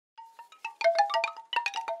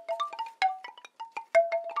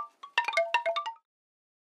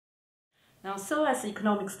Now, SOAS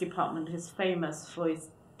Economics Department is famous for its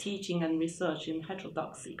teaching and research in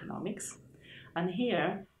heterodox economics. And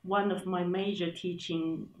here, one of my major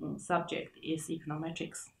teaching subject is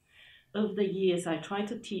econometrics. Over the years, I try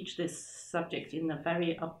to teach this subject in a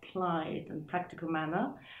very applied and practical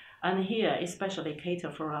manner. And here, especially cater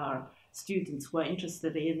for our students who are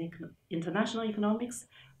interested in international economics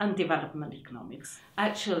and development economics.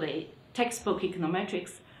 Actually, textbook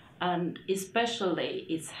econometrics and especially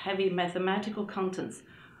its heavy mathematical contents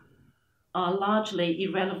are largely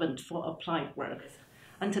irrelevant for applied work.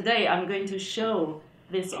 And today I'm going to show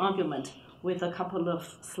this argument with a couple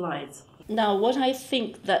of slides. Now, what I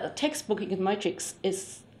think that textbook econometrics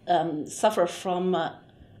is suffer from a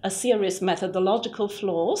serious methodological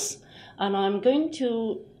flaws, and I'm going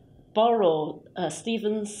to borrow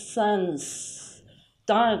Stevenson's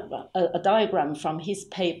a diagram from his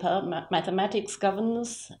paper, Mathematics,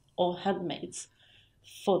 Governance, or Handmaids,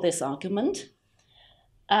 for this argument.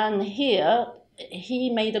 And here he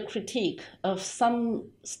made a critique of some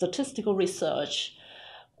statistical research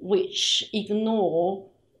which ignore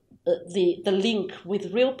the link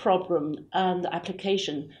with real problem and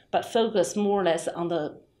application, but focus more or less on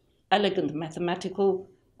the elegant mathematical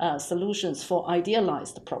solutions for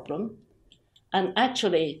idealized problem. And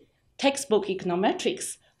actually, textbook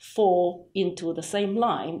econometrics fall into the same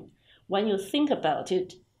line. When you think about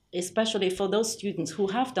it, especially for those students who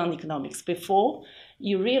have done economics before,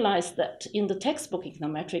 you realize that in the textbook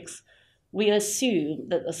econometrics, we assume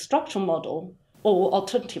that a structural model, or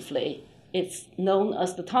alternatively, it's known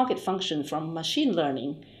as the target function from machine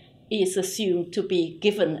learning, is assumed to be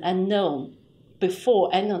given and known before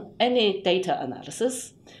any data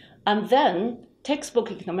analysis. And then textbook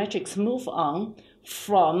econometrics move on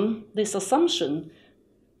from this assumption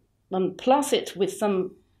and plus it with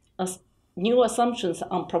some new assumptions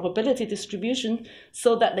on probability distribution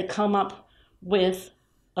so that they come up with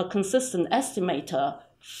a consistent estimator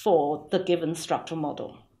for the given structural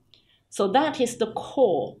model. So that is the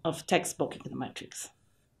core of textbook econometrics.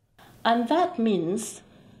 And that means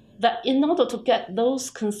that in order to get those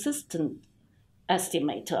consistent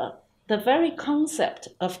estimator, the very concept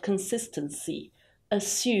of consistency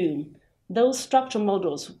assume those structural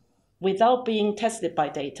models, without being tested by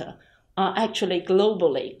data, are actually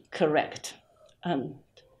globally correct and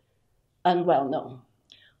well known.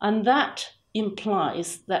 And that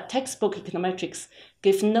implies that textbook econometrics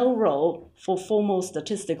give no role for formal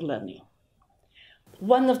statistical learning.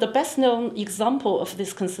 One of the best known examples of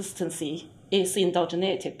this consistency is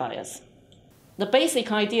endogeneity bias. The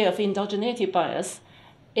basic idea of endogeneity bias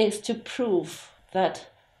is to prove that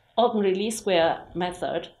ordinary least square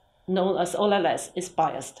method, known as OLS, is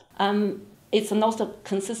biased. It's not a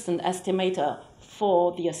consistent estimator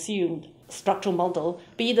for the assumed structural model,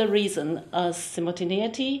 be the reason as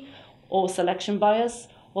simultaneity or selection bias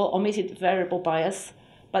or omitted variable bias,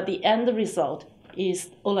 but the end result is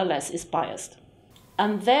OLS is biased.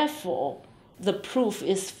 And therefore, the proof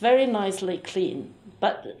is very nicely clean.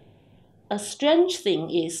 But a strange thing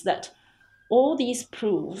is that all these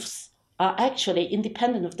proofs are actually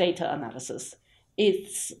independent of data analysis.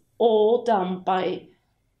 It's all done by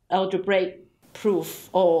algebraic proof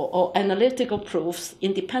or analytical proofs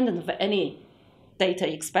independent of any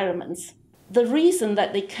data experiments. The reason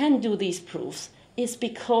that they can do these proofs is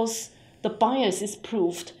because the bias is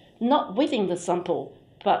proved not within the sample,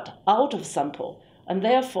 but out of sample. And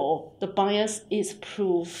therefore, the bias is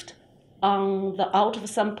proved on the out of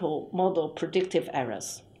sample model predictive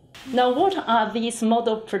errors. Now, what are these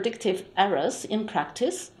model predictive errors in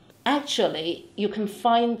practice? Actually, you can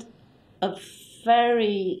find a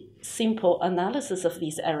very simple analysis of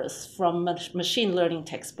these errors from machine learning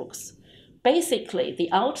textbooks. Basically,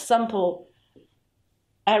 the out-sample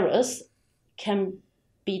errors can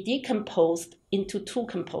be decomposed into two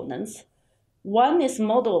components. One is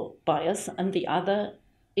model bias, and the other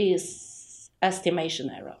is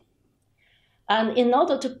estimation error. And in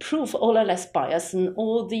order to prove OLS bias and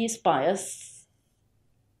all these bias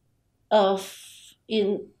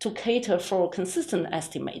to cater for a consistent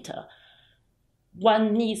estimator,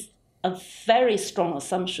 one needs a very strong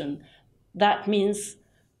assumption. That means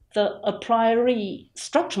the a priori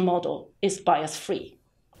structural model is bias-free.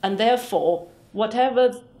 And therefore,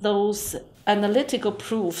 whatever those analytical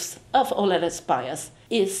proofs of OLS bias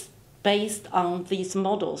is based on these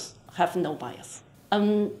models have no bias.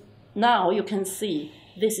 And now you can see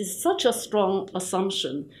this is such a strong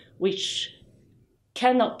assumption which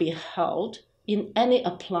cannot be held in any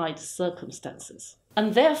applied circumstances.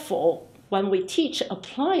 And therefore, when we teach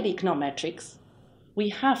applied econometrics, we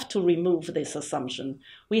have to remove this assumption.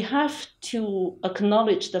 We have to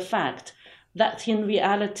acknowledge the fact that in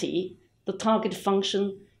reality, the target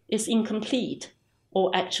function is incomplete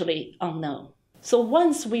or actually unknown. So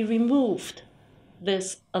once we removed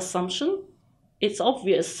this assumption, it's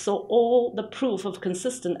obvious, so all the proof of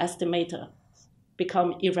consistent estimator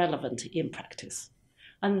become irrelevant in practice.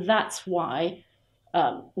 And that's why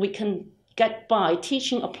we can get by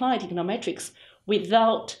teaching applied econometrics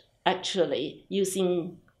without actually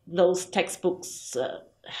using those textbooks,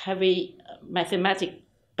 heavy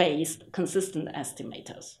mathematic-based consistent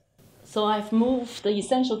estimators. So I've moved the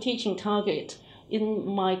essential teaching target in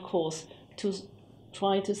my course to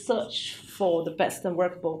try to search for the best and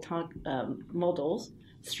workable models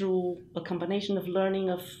through a combination of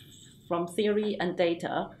learning from theory and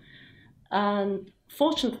data. And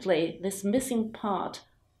fortunately, this missing part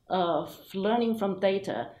of learning from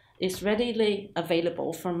data is readily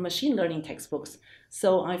available from machine learning textbooks.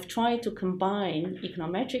 So I've tried to combine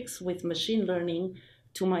econometrics with machine learning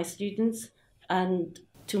to my students and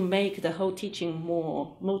to make the whole teaching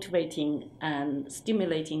more motivating and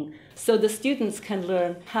stimulating, so the students can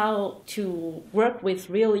learn how to work with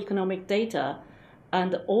real economic data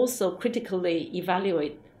and also critically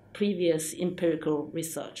evaluate previous empirical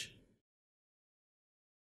research.